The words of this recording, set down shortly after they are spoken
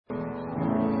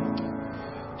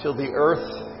till the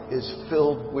earth is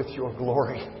filled with your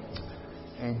glory.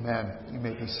 Amen. You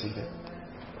may be seated.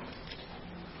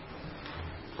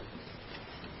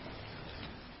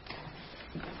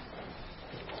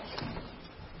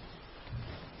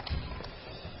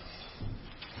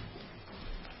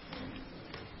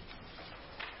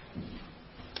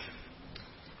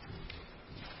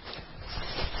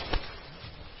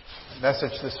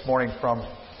 Message this morning from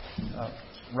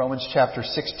Romans chapter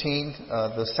 16,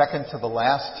 the second to the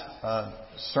last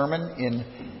sermon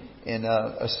in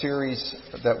a series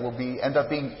that will end up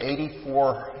being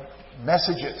 84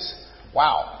 messages.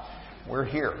 Wow, we're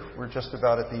here. We're just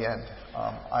about at the end.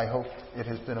 I hope it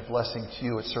has been a blessing to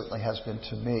you. It certainly has been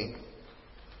to me.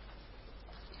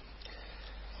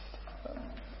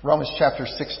 Romans chapter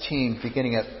 16,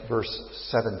 beginning at verse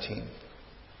 17.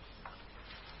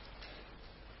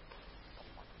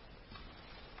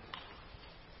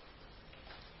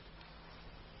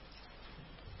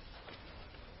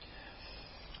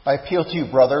 I appeal to you,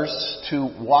 brothers,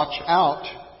 to watch out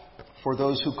for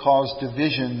those who cause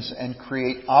divisions and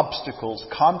create obstacles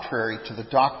contrary to the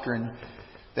doctrine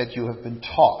that you have been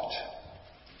taught.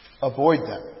 Avoid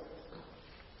them.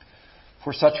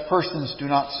 For such persons do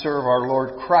not serve our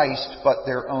Lord Christ, but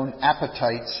their own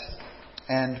appetites,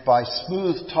 and by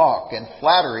smooth talk and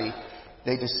flattery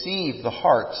they deceive the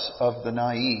hearts of the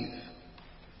naive.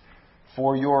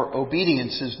 For your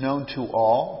obedience is known to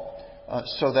all,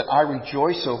 so that I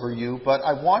rejoice over you, but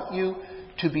I want you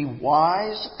to be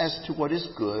wise as to what is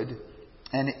good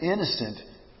and innocent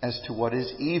as to what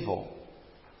is evil.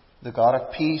 The God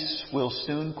of peace will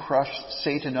soon crush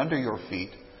Satan under your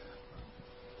feet.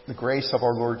 The grace of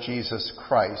our Lord Jesus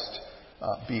Christ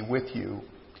be with you.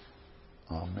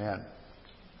 Amen.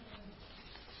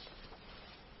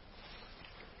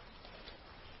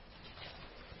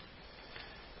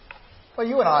 Well,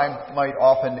 you and I might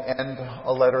often end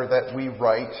a letter that we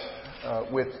write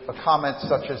with a comment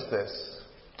such as this.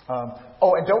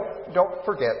 And don't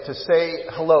forget to say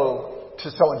hello to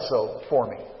so-and-so for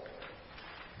me.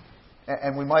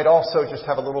 And we might also just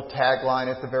have a little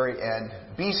tagline at the very end.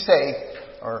 Be safe,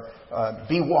 or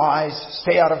be wise,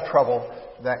 stay out of trouble,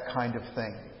 that kind of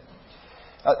thing.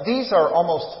 These are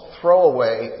almost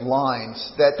throwaway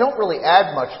lines that don't really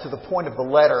add much to the point of the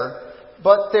letter,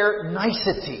 but they're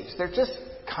niceties. They're just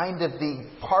kind of the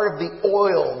part of the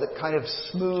oil that kind of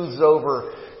smooths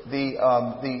over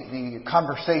the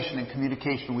conversation and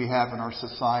communication we have in our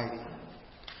society.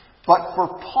 But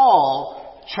for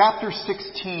Paul, chapter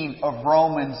 16 of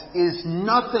Romans is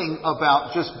nothing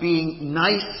about just being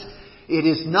nice. It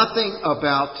is nothing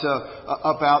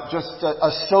about just a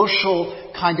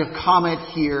social kind of comment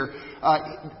here.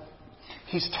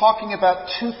 He's talking about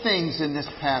two things in this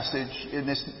passage, in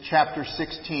this chapter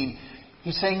 16.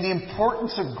 He's saying the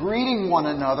importance of greeting one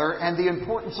another and the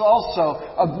importance also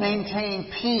of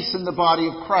maintaining peace in the body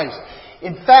of Christ.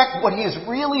 In fact, what he is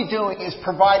really doing is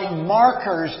providing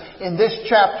markers in this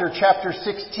chapter, chapter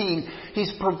 16.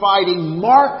 He's providing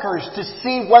markers to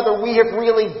see whether we have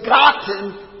really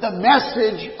gotten the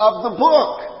message of the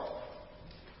book.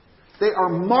 They are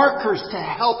markers to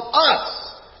help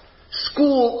us,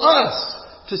 school us,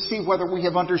 to see whether we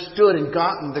have understood and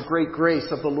gotten the great grace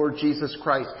of the Lord Jesus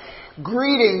Christ.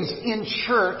 Greetings in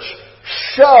church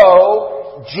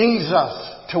show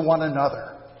Jesus to one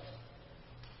another.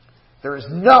 There is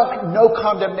no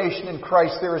condemnation in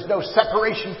Christ. There is no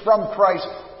separation from Christ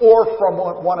or from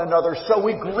one another. So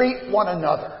we greet one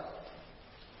another.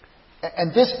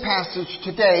 And this passage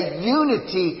today,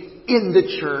 unity in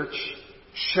the church,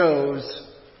 shows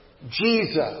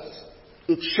Jesus.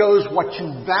 It shows what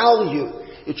you value.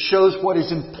 It shows what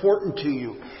is important to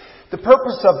you. The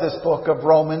purpose of this book of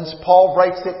Romans, Paul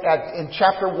writes it in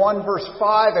chapter 1, verse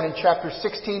 5, and in chapter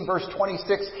 16, verse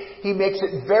 26, he makes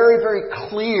it very, very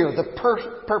clear. The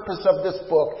purpose of this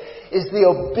book is the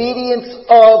obedience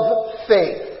of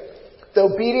faith. The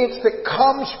obedience that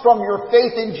comes from your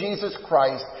faith in Jesus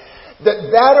Christ.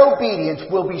 That obedience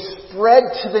will be spread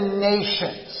to the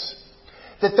nations.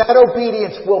 That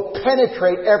obedience will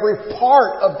penetrate every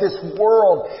part of this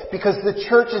world because the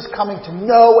church is coming to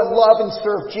know and love and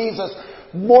serve Jesus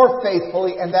more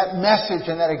faithfully, and that message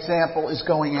and that example is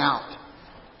going out.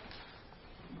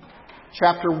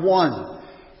 Chapter 1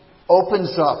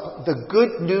 opens up the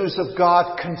good news of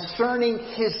God concerning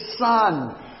His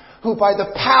Son, who by the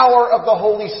power of the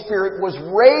Holy Spirit was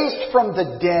raised from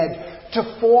the dead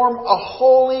to form a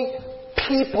holy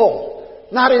people.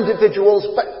 Not individuals,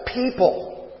 but people.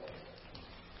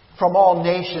 From all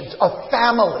nations, a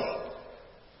family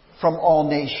from all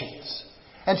nations.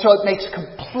 And so it makes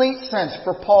complete sense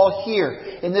for Paul here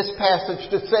in this passage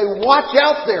to say, watch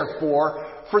out therefore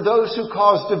for those who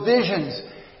cause divisions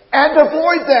and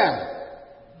avoid them.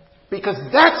 Because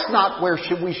that's not where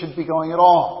we should be going at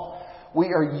all. We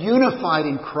are unified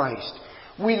in Christ.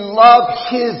 We love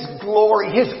His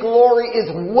glory. His glory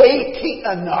is weighty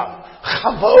enough.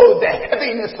 Chavod, the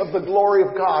heaviness of the glory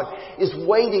of God, is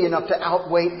weighty enough to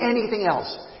outweigh anything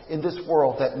else in this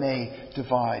world that may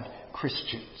divide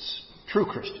Christians, true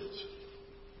Christians.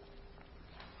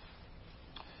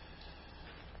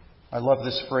 I love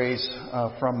this phrase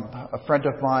from a friend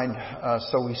of mine,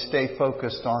 so we stay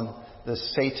focused on the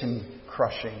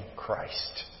Satan-crushing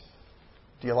Christ.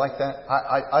 Do you like that?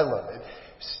 I love it.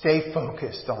 Stay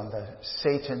focused on the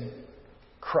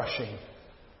Satan-crushing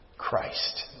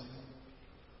Christ.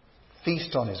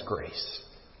 Feast on His grace.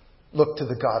 Look to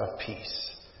the God of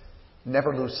peace.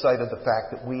 Never lose sight of the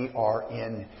fact that we are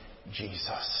in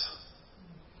Jesus.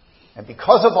 And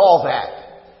because of all that,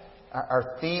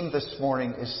 our theme this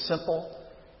morning is simple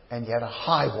and yet a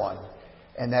high one.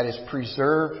 And that is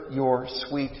preserve your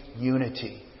sweet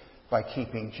unity by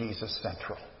keeping Jesus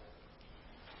central.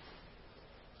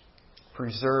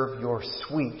 Preserve your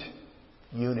sweet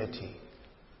unity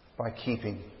by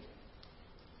keeping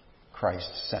Christ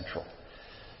central.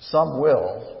 Some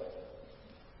will,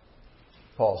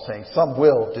 Paul's saying, some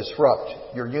will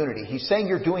disrupt your unity. He's saying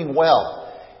you're doing well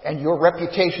and your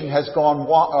reputation has gone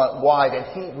wide, and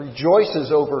he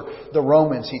rejoices over the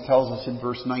Romans, he tells us in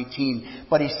verse 19.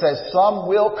 But he says some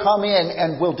will come in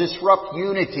and will disrupt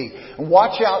unity. And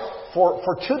watch out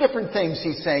for two different things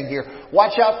he's saying here.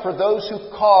 Watch out for those who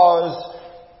cause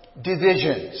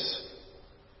divisions.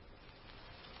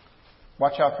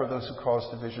 Watch out for those who cause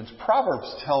divisions.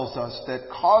 Proverbs tells us that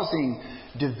causing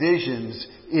divisions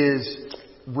is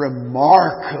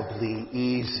remarkably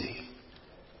easy.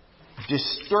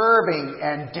 Disturbing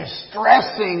and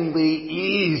distressingly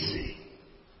easy.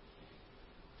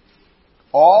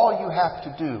 All you have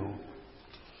to do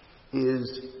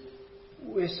is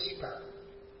whisper.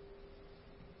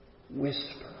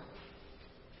 Whisper.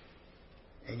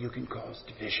 And you can cause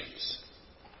divisions.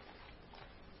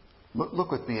 Look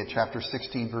with me at chapter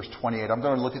 16, verse 28. I'm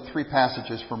going to look at three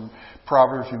passages from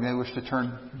Proverbs. You may wish to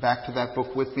turn back to that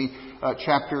book with me.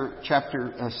 Chapter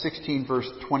 16, verse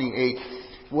 28.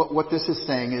 What this is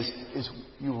saying is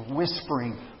you're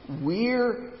whispering,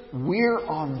 we're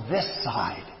on this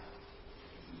side,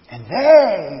 and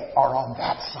they are on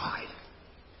that side.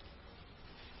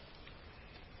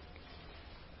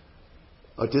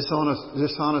 A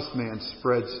dishonest man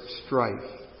spreads strife,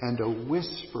 and a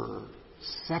whisperer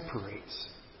separates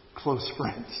close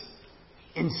friends,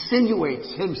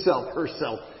 insinuates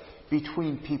herself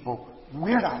between people.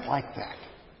 We're not like that.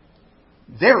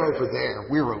 They're over there,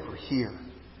 we're over here.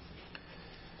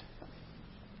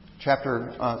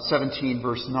 Chapter 17,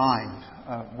 verse 9,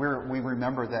 we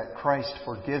remember that Christ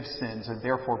forgives sins and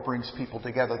therefore brings people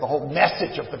together. The whole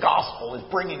message of the gospel is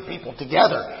bringing people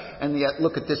together. And yet,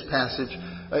 look at this passage.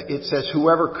 It says,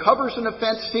 whoever covers an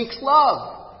offense seeks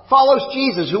love. Follows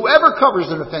Jesus. Whoever covers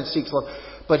an offense seeks love.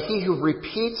 But he who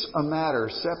repeats a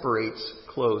matter separates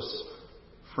close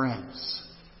friends.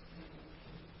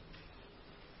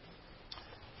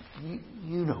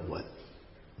 You know what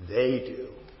they do.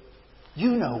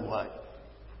 You know what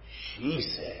she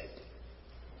said.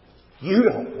 You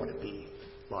don't want to be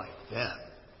like them.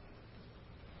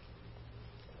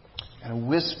 And a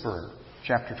whisper,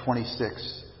 chapter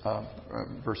 26,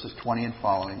 verses 20 and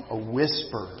following, a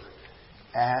whisper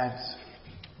adds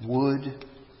wood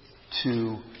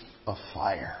to a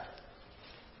fire.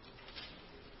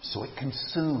 So it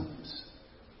consumes.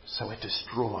 So it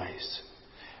destroys.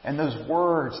 And those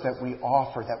words that we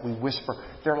offer, that we whisper,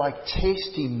 they're like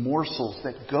tasty morsels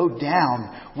that go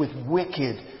down with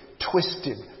wicked,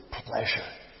 twisted pleasure.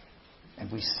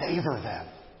 And we savor them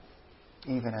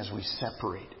even as we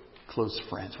separate close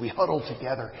friends. We huddle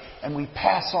together and we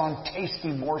pass on tasty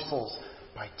morsels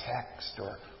by text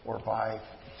or by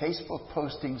Facebook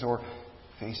postings or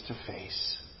face to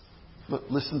face.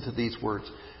 Listen to these words,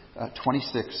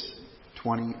 26,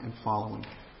 20 and following.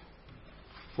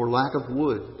 For lack of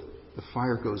wood, the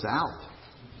fire goes out.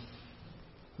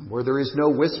 Where there is no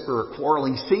whisper,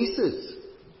 quarreling ceases.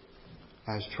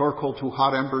 As charcoal to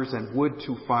hot embers and wood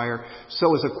to fire,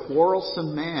 so is a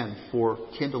quarrelsome man for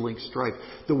kindling strife.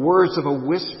 The words of a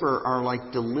whisper are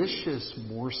like delicious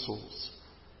morsels.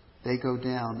 They go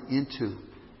down into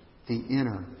the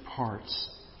inner parts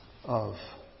of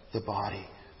the body.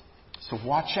 So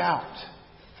watch out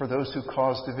for those who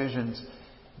cause divisions.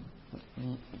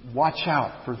 Watch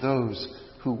out for those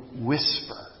who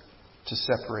whisper to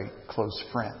separate close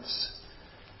friends.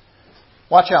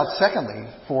 Watch out, secondly,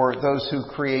 for those who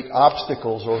create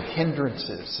obstacles or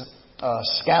hindrances.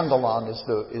 Scandalon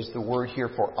is the word here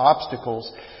for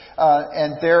obstacles.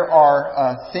 And there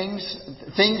are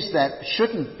things that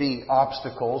shouldn't be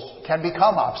obstacles can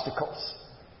become obstacles.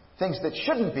 Things that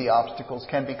shouldn't be obstacles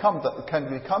can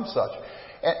become such.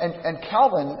 And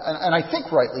Calvin, and I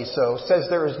think rightly so, says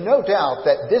there is no doubt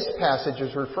that this passage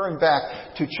is referring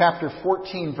back to chapter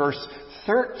 14, verse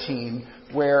 13,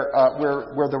 where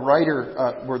the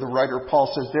writer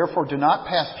Paul says, "Therefore do not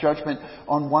pass judgment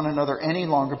on one another any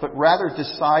longer, but rather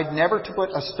decide never to put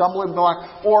a stumbling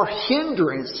block or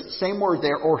hindrance," same word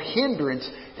there, or hindrance,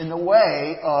 "in the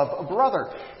way of a brother."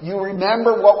 You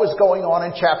remember what was going on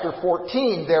in chapter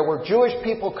 14. There were Jewish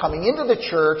people coming into the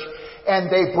church,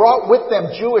 and they brought with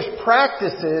them Jewish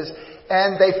practices,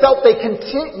 and they felt they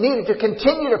needed to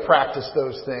continue to practice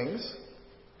those things.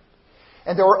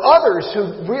 And there were others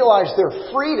who realized their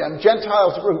freedom,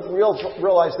 Gentiles who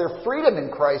realized their freedom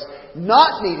in Christ,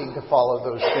 not needing to follow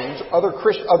those things,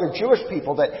 other Jewish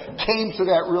people that came to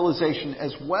that realization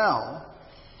as well.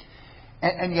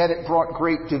 And yet it brought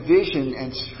great division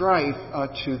and strife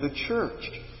to the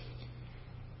church.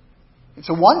 It's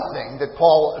one thing that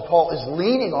Paul is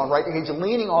leaning on, right? He's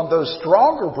leaning on those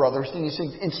stronger brothers, and he's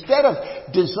saying, instead of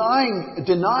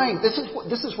denying,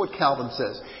 this is what Calvin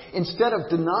says, instead of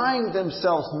denying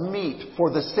themselves meat for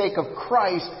the sake of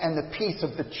Christ and the peace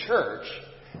of the church,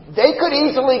 they could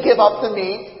easily give up the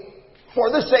meat for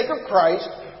the sake of Christ,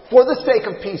 for the sake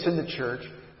of peace in the church,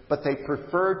 but they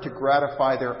preferred to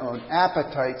gratify their own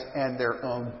appetites and their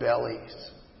own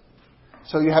bellies.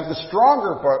 So you have the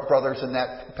stronger brothers in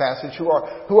that passage who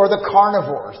are the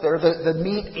carnivores. They're the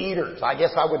meat eaters. I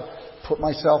guess I would put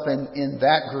myself in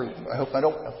that group. I hope I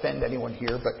don't offend anyone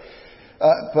here,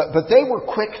 but they were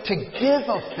quick to give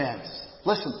offense.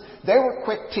 Listen, they were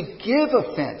quick to give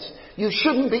offense. You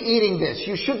shouldn't be eating this.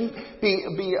 You shouldn't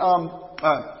be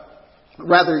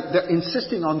rather they're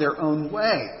insisting on their own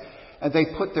way, and they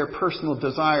put their personal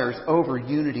desires over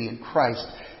unity in Christ.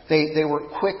 They were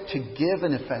quick to give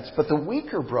an offense, but the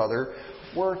weaker brother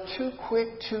were too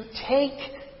quick to take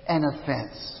an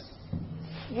offense.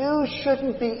 You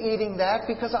shouldn't be eating that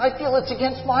because I feel it's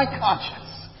against my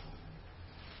conscience.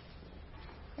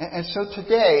 And so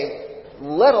today,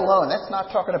 let alone, that's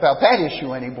not talking about that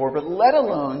issue anymore, but let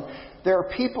alone, there are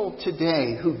people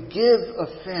today who give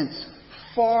offense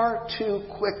far too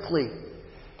quickly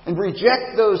and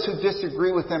reject those who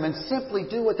disagree with them and simply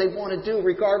do what they want to do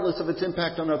regardless of its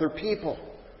impact on other people.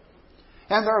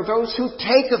 And there are those who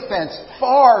take offense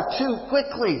far too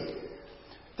quickly.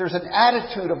 There's an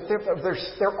attitude of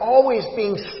they're always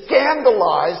being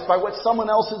scandalized by what someone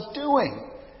else is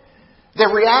doing. Their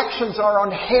reactions are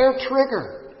on hair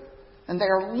trigger, and they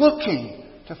are looking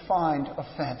to find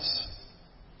offense.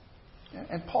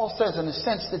 And Paul says, in a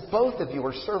sense, that both of you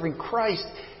are serving Christ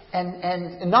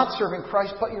and not serving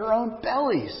Christ, but your own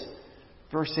bellies.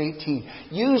 Verse 18.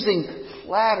 Using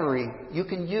flattery, you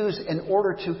can use in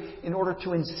order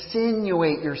to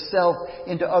insinuate yourself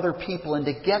into other people and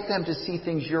to get them to see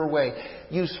things your way.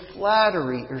 Use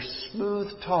flattery or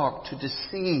smooth talk to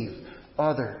deceive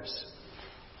others.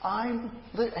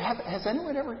 Has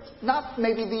anyone ever, not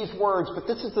maybe these words, but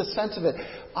this is the sense of it.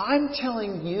 I'm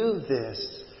telling you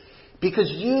this because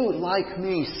you, like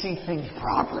me, see things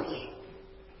properly.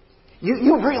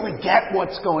 You really get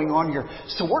what's going on here.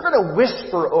 So we're going to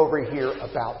whisper over here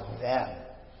about them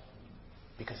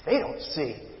because they don't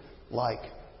see like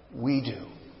we do.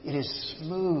 It is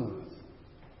smooth.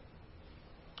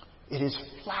 It is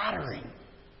flattering.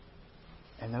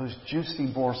 And those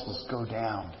juicy morsels go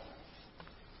down.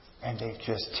 And they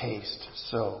just taste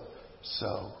so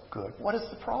good. What is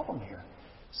the problem here?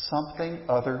 Something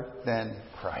other than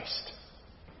Christ.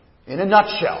 In a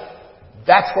nutshell,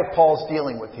 that's what Paul's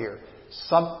dealing with here.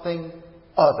 Something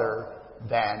other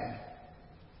than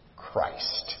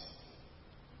Christ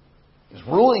is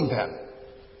ruling them,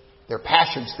 their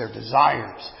passions, their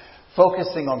desires,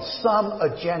 focusing on some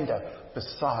agenda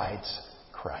besides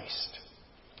Christ.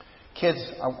 Kids,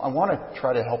 I want to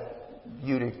try to help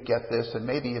you to get this, and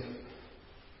maybe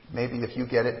if you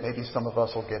get it, maybe some of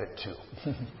us will get it too.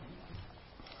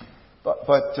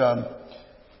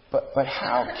 But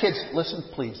how, kids, listen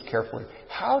please carefully.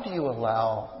 How do you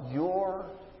allow your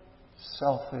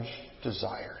selfish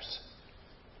desires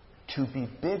to be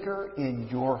bigger in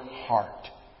your heart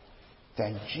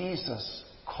than Jesus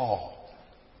called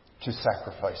to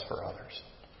sacrifice for others?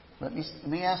 Let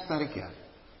me ask that again.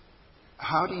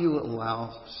 How do you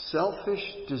allow selfish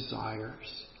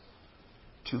desires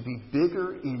to be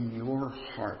bigger in your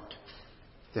heart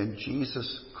than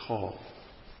Jesus called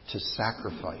to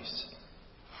sacrifice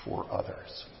for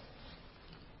others?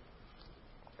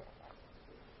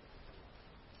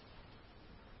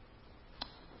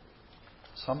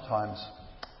 Sometimes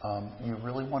you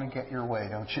really want to get your way,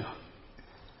 don't you?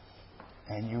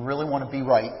 And you really want to be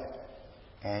right.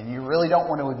 And you really don't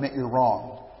want to admit you're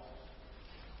wrong.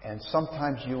 And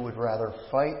sometimes you would rather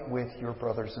fight with your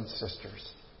brothers and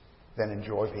sisters than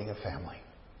enjoy being a family.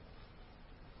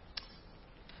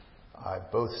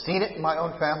 I've both seen it in my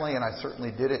own family, and I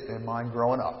certainly did it in mine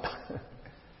growing up.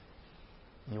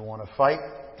 You want to fight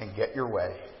and get your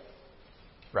way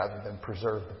rather than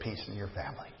preserve the peace in your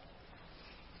family.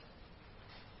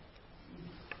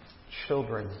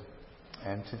 Children,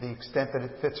 and to the extent that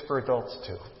it fits for adults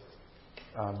too,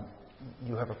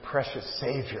 you have a precious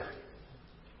Savior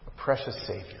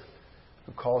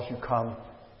who calls you come,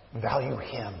 value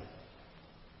Him,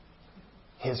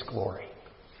 His glory,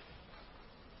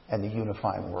 and the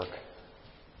unifying work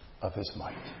of His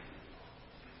might.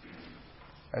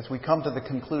 As we come to the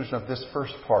conclusion of this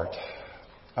first part,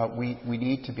 we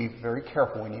need to be very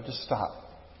careful. We need to stop.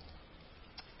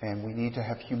 And we need to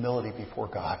have humility before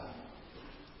God.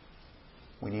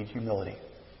 We need humility.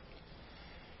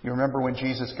 You remember when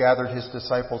Jesus gathered His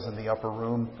disciples in the upper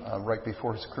room right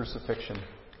before His crucifixion?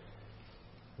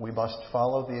 We must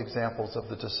follow the examples of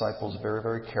the disciples very,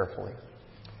 very carefully.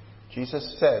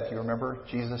 Jesus said, you remember,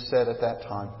 Jesus said at that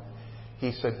time,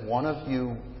 He said, one of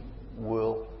you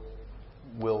will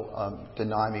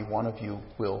deny me, one of you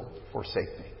will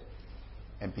forsake me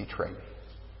and betray me.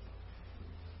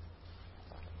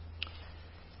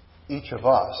 Each of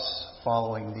us,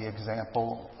 following the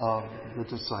example of the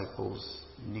disciples,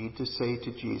 need to say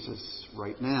to Jesus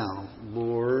right now,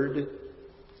 Lord,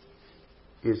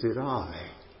 is it I?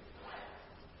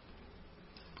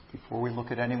 Before we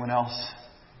look at anyone else,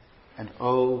 and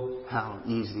oh, how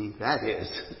easy that is,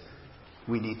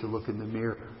 we need to look in the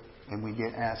mirror and we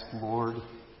get asked, Lord,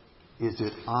 is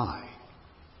it I?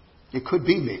 It could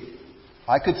be me.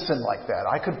 I could sin like that.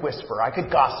 I could whisper. I could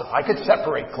gossip. I could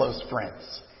separate close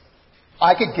friends.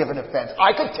 I could give an offense.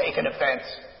 I could take an offense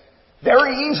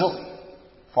very easily.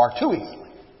 Far too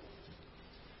easily.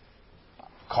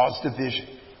 Cause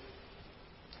division.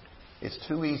 It's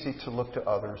too easy to look to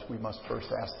others. We must first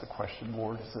ask the question,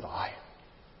 Lord, is it I?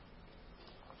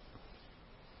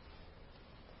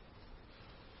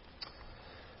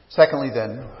 Secondly,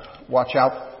 then, watch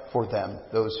out for them,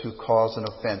 those who cause an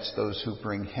offense, those who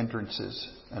bring hindrances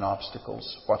and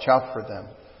obstacles. Watch out for them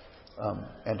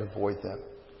and avoid them.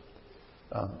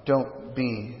 Don't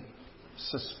be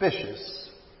suspicious,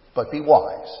 but be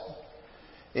wise.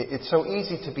 It's so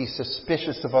easy to be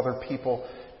suspicious of other people,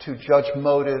 to judge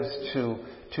motives,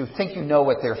 to think you know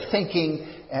what they're thinking,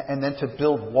 and then to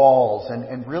build walls,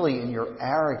 and really in your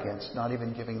arrogance, not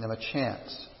even giving them a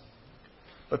chance.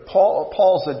 But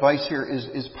Paul's advice here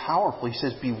is powerful. He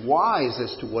says, be wise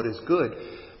as to what is good,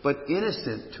 but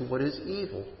innocent to what is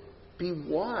evil. Be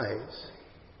wise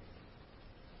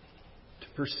to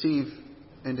perceive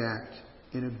and act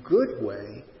in a good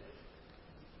way,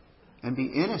 and be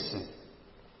innocent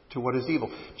to what is evil.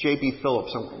 J.B.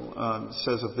 Phillips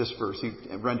says of this verse, he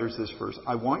renders this verse,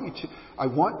 I want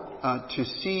to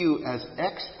see you as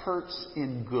experts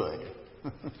in good,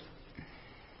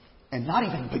 and not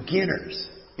even beginners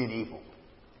in evil.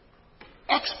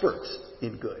 Experts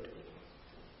in good,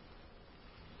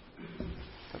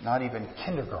 but not even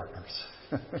kindergartners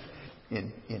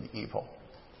in evil.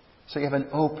 So you have an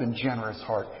open, generous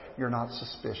heart. You're not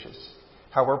suspicious.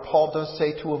 However, Paul does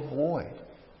say to avoid.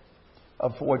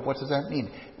 Avoid, what does that mean?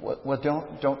 Well,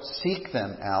 don't seek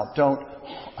them out. Don't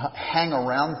hang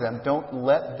around them. Don't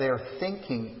let their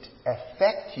thinking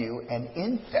affect you and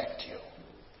infect you.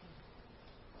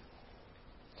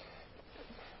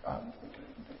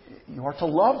 You are to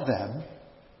love them.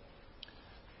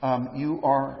 You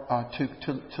are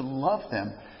to love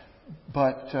them.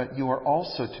 But you are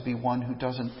also to be one who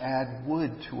doesn't add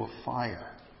wood to a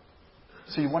fire.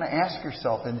 So you want to ask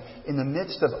yourself, in the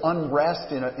midst of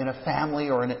unrest in a family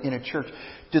or in a church,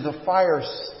 do the fires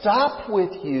stop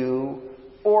with you,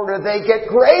 or do they get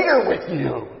greater with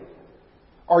you?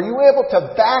 Are you able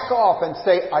to back off and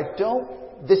say,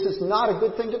 this is not a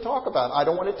good thing to talk about. I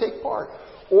don't want to take part.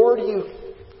 Or do you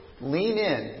lean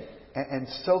in and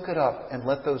soak it up and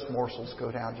let those morsels go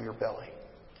down to your belly?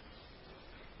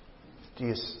 Do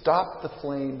you stop the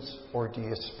flames, or do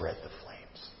you spread the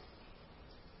flames?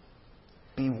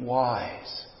 Be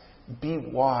wise. Be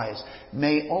wise.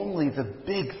 May only the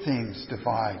big things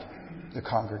divide the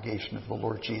congregation of the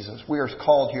Lord Jesus. We are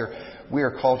called here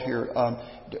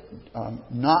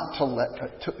not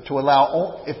to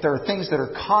allow, if there are things that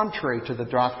are contrary to the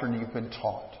doctrine you've been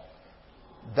taught.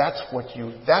 That's what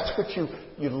you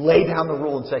lay down the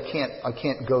rule and say, I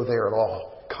can't go there at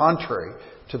all. Contrary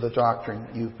to the doctrine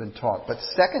you've been taught. But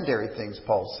secondary things,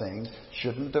 Paul's saying,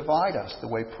 shouldn't divide us the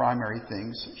way primary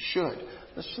things should.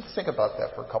 Let's just think about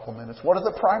that for a couple minutes. What are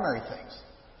the primary things?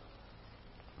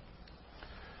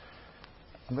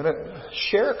 I'm going to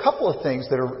share a couple of things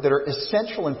that are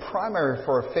essential and primary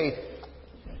for our faith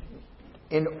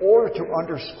in order to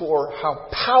underscore how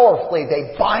powerfully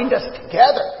they bind us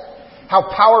together, how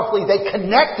powerfully they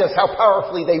connect us, how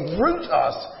powerfully they root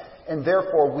us, and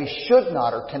therefore we should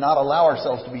not or cannot allow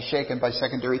ourselves to be shaken by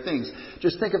secondary things.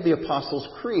 Just think of the Apostles'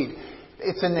 Creed.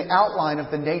 It's in the outline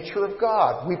of the nature of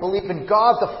God. We believe in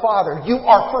God the Father. You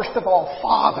are, first of all,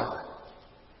 Father.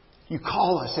 You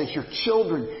call us as your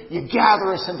children. You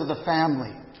gather us into the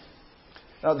family.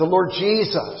 The Lord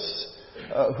Jesus,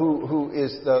 who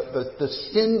is the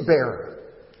sin bearer,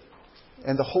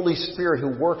 and the Holy Spirit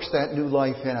who works that new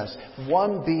life in us.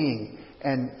 One being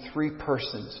and three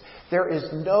persons. There is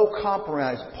no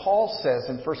compromise. Paul says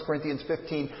in 1 Corinthians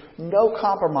 15, no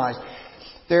compromise.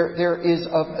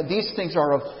 These things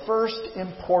are of first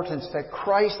importance, that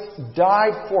Christ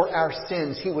died for our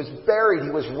sins. He was buried. He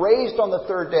was raised on the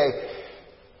third day.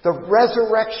 The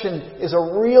resurrection is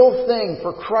a real thing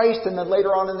for Christ, and then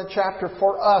later on in the chapter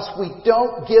for us. We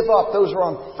don't give up. Those are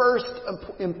on first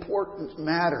important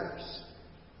matters.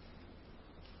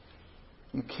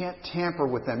 You can't tamper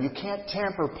with them. You can't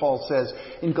tamper, Paul says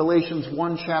in Galatians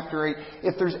 1 chapter 8.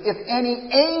 If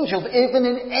any angel, even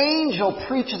an angel,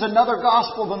 preaches another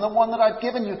gospel than the one that I've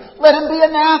given you, let him be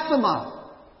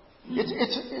anathema.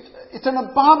 It's an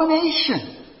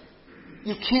abomination.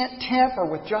 You can't tamper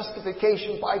with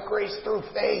justification by grace through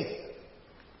faith.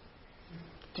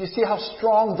 Do you see how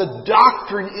strong the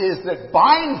doctrine is that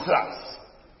binds us?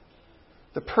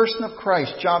 The person of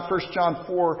Christ, 1 John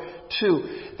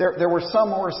 4:2. There were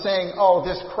some who were saying, oh,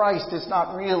 this Christ is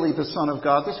not really the Son of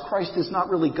God. This Christ is not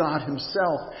really God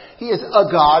Himself. He is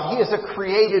a God. He is a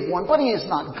created one, but He is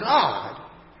not God.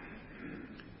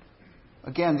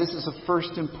 Again, this is of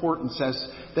first importance, as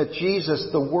that Jesus,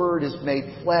 the Word, is made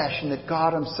flesh, and that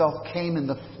God Himself came in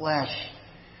the flesh.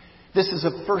 This is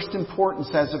of first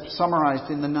importance, as summarized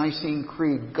in the Nicene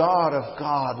Creed. God of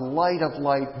God, light of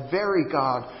light, very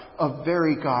God of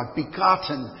very God,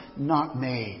 begotten, not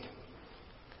made.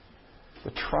 The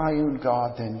triune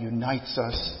God then unites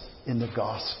us in the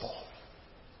gospel.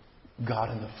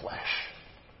 God in the flesh.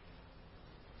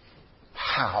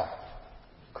 How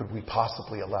could we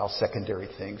possibly allow secondary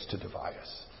things to divide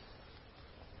us?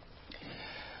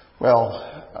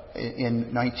 Well,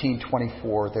 in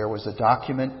 1924, there was a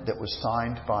document that was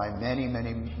signed by many,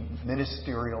 many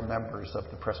ministerial members of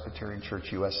the Presbyterian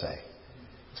Church USA.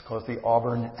 It's called the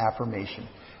Auburn Affirmation.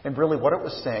 And really what it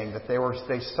was saying, that they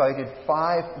cited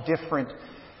 5 different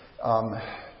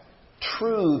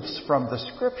truths from the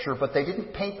Scripture, but they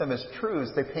didn't paint them as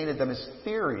truths. They painted them as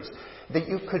theories. That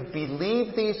you could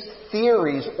believe these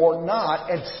theories or not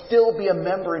and still be a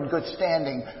member in good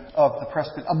standing of the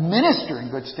a minister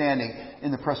in good standing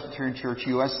in the Presbyterian Church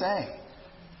USA.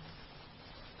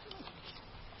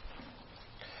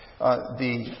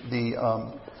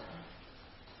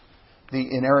 The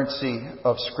inerrancy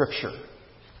of Scripture,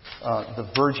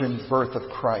 the virgin birth of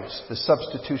Christ, the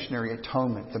substitutionary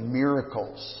atonement, the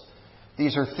miracles.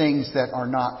 These are things that are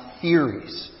not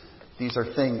theories. These are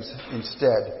things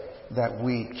instead that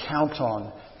we count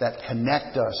on, that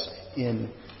connect us in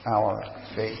our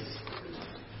faith.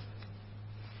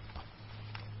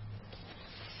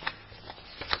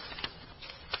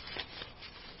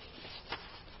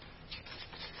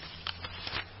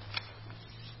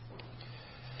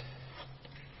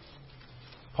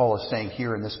 Paul is saying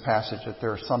here in this passage that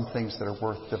there are some things that are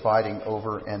worth dividing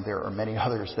over, and there are many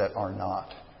others that are not.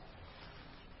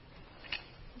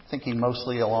 Thinking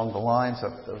mostly along the lines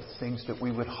of those things that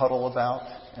we would huddle about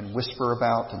and whisper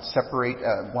about and separate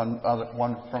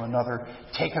one from another,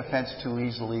 take offense too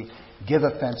easily, give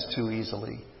offense too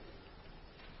easily.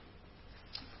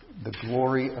 The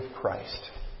glory of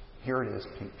Christ, here it is,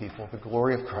 people, the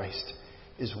glory of Christ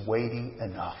is weighty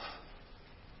enough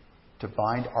to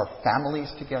bind our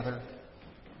families together,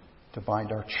 to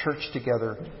bind our church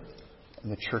together,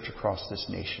 and the church across this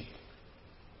nation.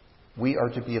 We are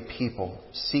to be a people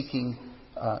seek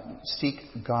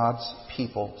God's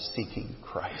people seeking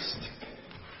Christ.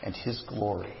 And His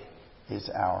glory is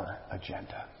our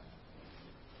agenda.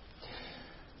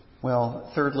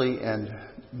 Well, thirdly and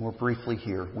more briefly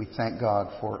here, we thank God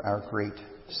for our great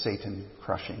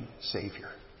Satan-crushing Savior.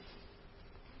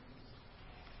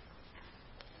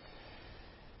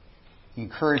 The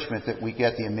encouragement that we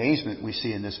get, the amazement we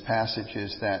see in this passage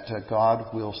is that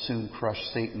God will soon crush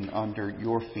Satan under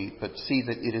your feet. But see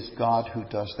that it is God who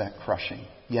does that crushing.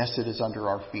 Yes, it is under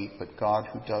our feet, but God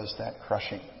who does that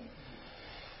crushing.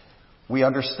 We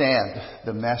understand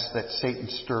the mess that Satan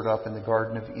stirred up in the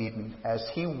Garden of Eden as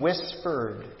he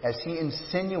whispered, as he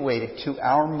insinuated to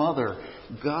our mother,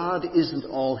 God isn't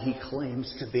all he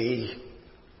claims to be.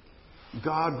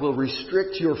 God will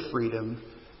restrict your freedom.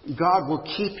 God will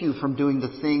keep you from doing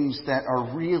the things that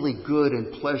are really good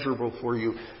and pleasurable for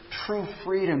you. True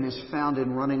freedom is found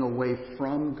in running away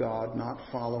from God, not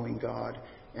following God.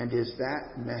 And is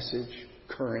that message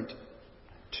current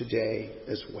today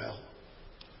as well?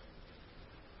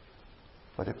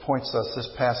 But it points us, this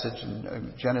passage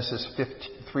in Genesis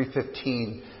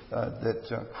 3:15,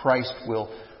 that Christ will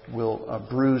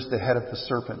bruise the head of the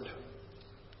serpent.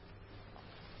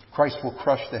 Christ will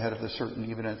crush the head of the serpent,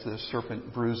 even as the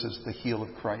serpent bruises the heel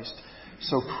of Christ.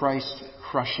 So Christ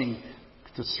crushing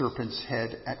the serpent's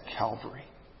head at Calvary.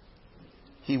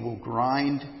 He will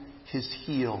grind his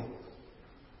heel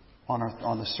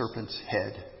on the serpent's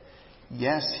head.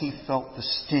 Yes, he felt the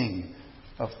sting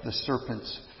of the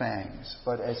serpent's fangs,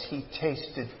 but as he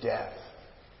tasted death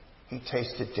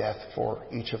for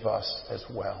each of us as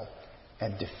well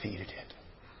and defeated it.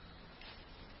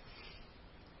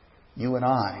 You and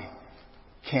I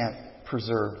can't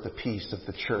preserve the peace of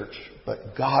the church,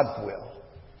 but God will.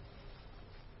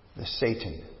 The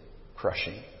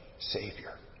Satan-crushing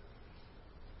Savior.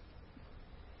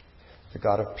 The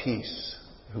God of peace,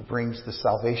 who brings the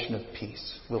salvation of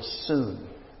peace, will soon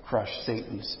crush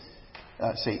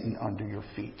Satan under your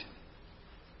feet.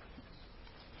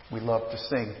 We love to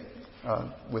sing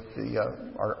with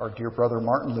our dear brother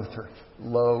Martin Luther,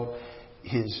 "Lo,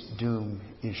 his doom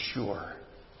is sure."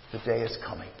 The day is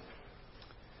coming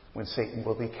when Satan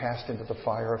will be cast into the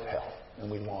fire of hell, and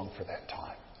we long for that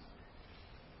time.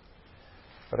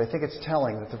 But I think it's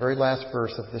telling that the very last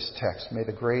verse of this text, "May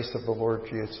the grace of the Lord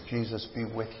Jesus be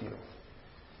with you."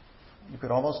 You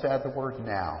could almost add the word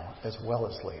 "now" as well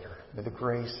as later. May the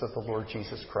grace of the Lord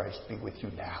Jesus Christ be with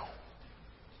you now.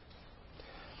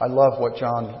 I love what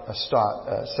John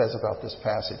Stott says about this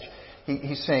passage.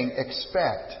 He's saying,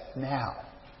 expect now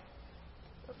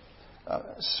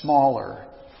smaller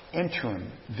interim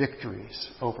victories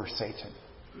over Satan.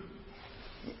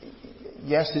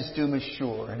 Yes, his doom is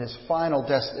sure and his final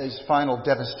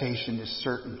devastation is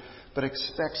certain, but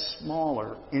expect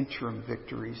smaller interim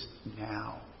victories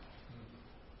now.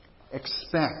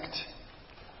 Expect,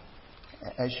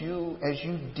 as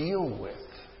you deal with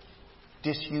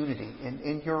disunity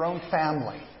in your own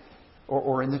family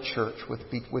or in the church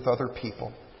with other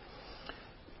people,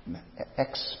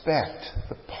 expect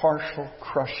the partial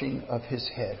crushing of his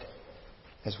head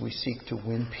as we seek to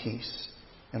win peace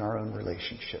in our own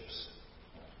relationships.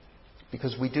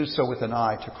 Because we do so with an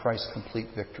eye to Christ's complete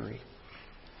victory.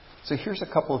 So here's a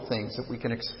couple of things that we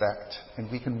can expect and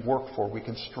we can work for, we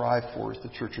can strive for as the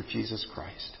Church of Jesus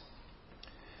Christ.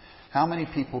 How many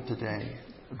people today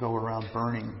go around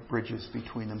burning bridges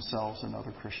between themselves and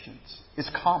other Christians? It's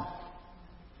common.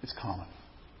 It's common.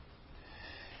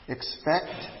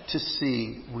 Expect to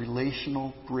see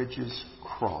relational bridges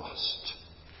crossed,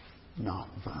 not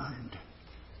burned.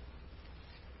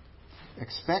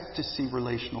 Expect to see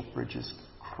relational bridges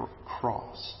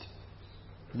crossed,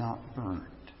 not burned.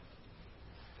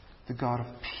 The God of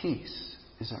peace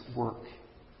is at work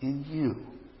in you,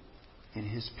 in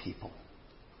his people.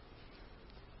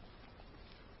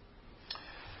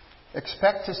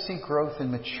 Expect to see growth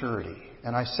in maturity.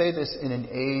 And I say this in an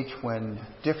age when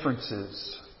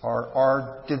differences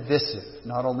are divisive,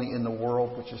 not only in the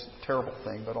world, which is a terrible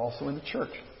thing, but also in the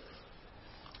church.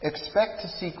 Expect to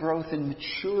see growth in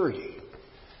maturity.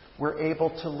 We're able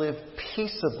to live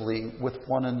peaceably with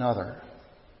one another,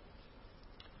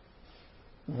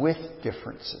 with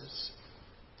differences,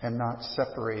 and not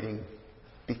separating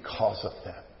because of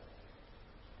them.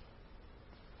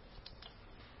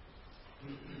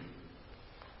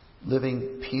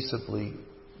 Living peaceably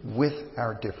with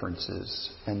our differences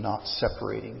and not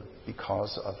separating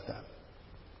because of them.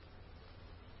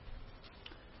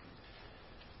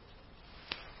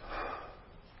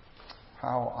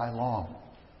 How I long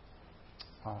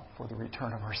for the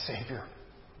return of our Savior,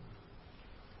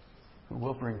 who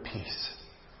will bring peace,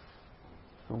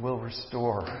 who will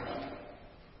restore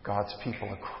God's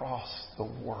people across the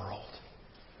world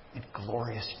in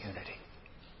glorious unity.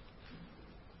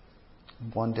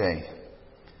 One day,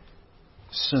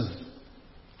 soon,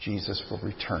 Jesus will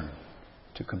return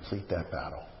to complete that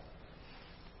battle.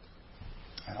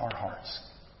 And our hearts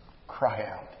cry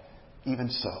out, even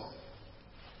so,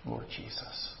 Lord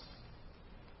Jesus,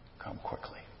 come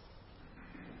quickly.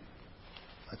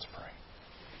 Let's pray.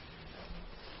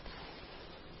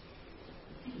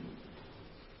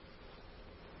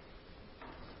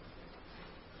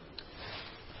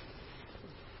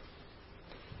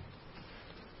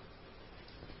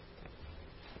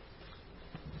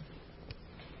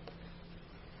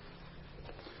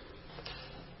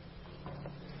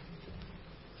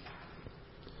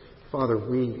 Father,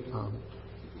 we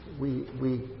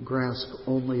grasp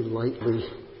only lightly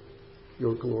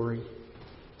your glory.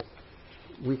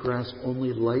 We grasp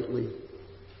only lightly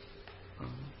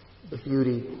the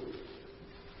beauty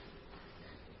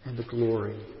and the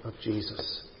glory of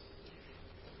Jesus.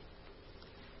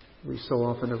 We so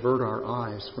often avert our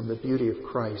eyes from the beauty of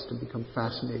Christ and become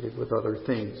fascinated with other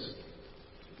things.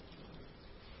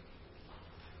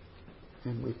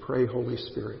 And we pray, Holy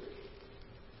Spirit,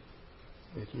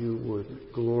 that you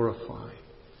would glorify,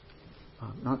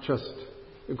 not just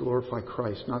glorify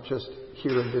Christ, not just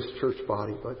here in this church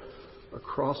body, but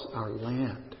across our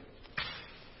land.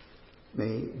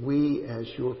 May we as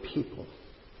your people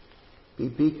be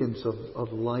beacons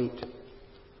of light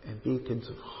and beacons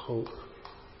of hope.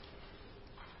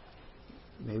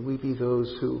 May we be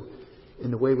those who,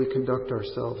 in the way we conduct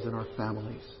ourselves in our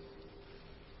families,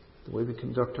 the way we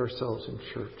conduct ourselves in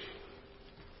church,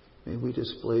 may we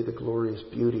display the glorious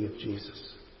beauty of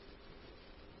Jesus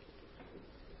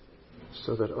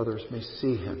so that others may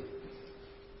see him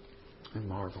and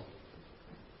marvel.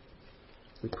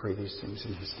 We pray these things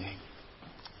in his name.